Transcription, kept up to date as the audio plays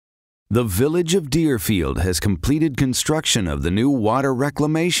The Village of Deerfield has completed construction of the new Water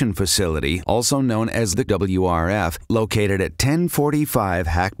Reclamation Facility, also known as the WRF, located at 1045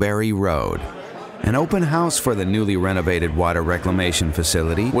 Hackberry Road. An open house for the newly renovated Water Reclamation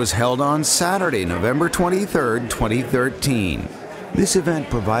Facility was held on Saturday, November 23, 2013. This event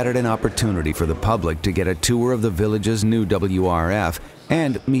provided an opportunity for the public to get a tour of the village's new WRF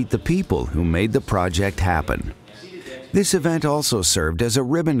and meet the people who made the project happen. This event also served as a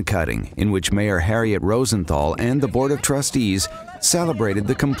ribbon cutting in which Mayor Harriet Rosenthal and the Board of Trustees celebrated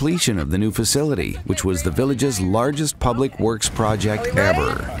the completion of the new facility, which was the village's largest public works project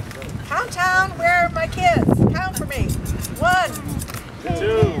ever. Count down, where are my kids? Count for me. 1,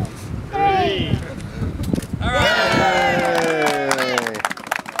 2, 3. All right.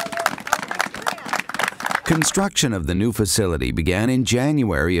 Construction of the new facility began in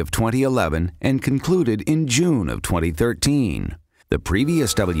January of 2011 and concluded in June of 2013. The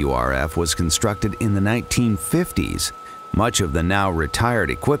previous WRF was constructed in the 1950s. Much of the now retired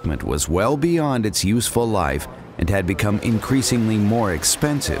equipment was well beyond its useful life and had become increasingly more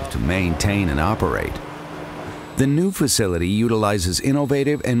expensive to maintain and operate. The new facility utilizes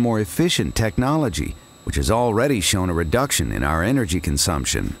innovative and more efficient technology, which has already shown a reduction in our energy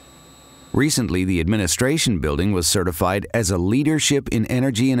consumption. Recently, the administration building was certified as a Leadership in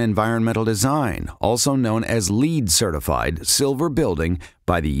Energy and Environmental Design, also known as LEED certified silver building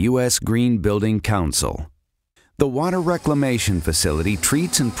by the U.S. Green Building Council. The Water Reclamation Facility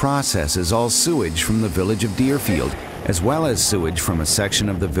treats and processes all sewage from the Village of Deerfield, as well as sewage from a section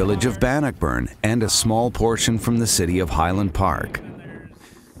of the Village of Bannockburn and a small portion from the City of Highland Park.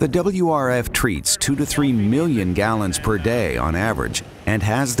 The WRF treats 2 to 3 million gallons per day on average and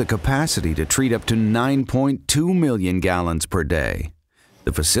has the capacity to treat up to 9.2 million gallons per day.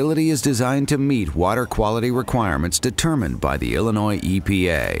 The facility is designed to meet water quality requirements determined by the Illinois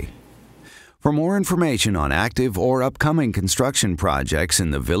EPA. For more information on active or upcoming construction projects in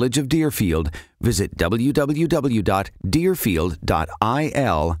the Village of Deerfield, visit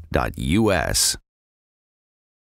www.deerfield.il.us.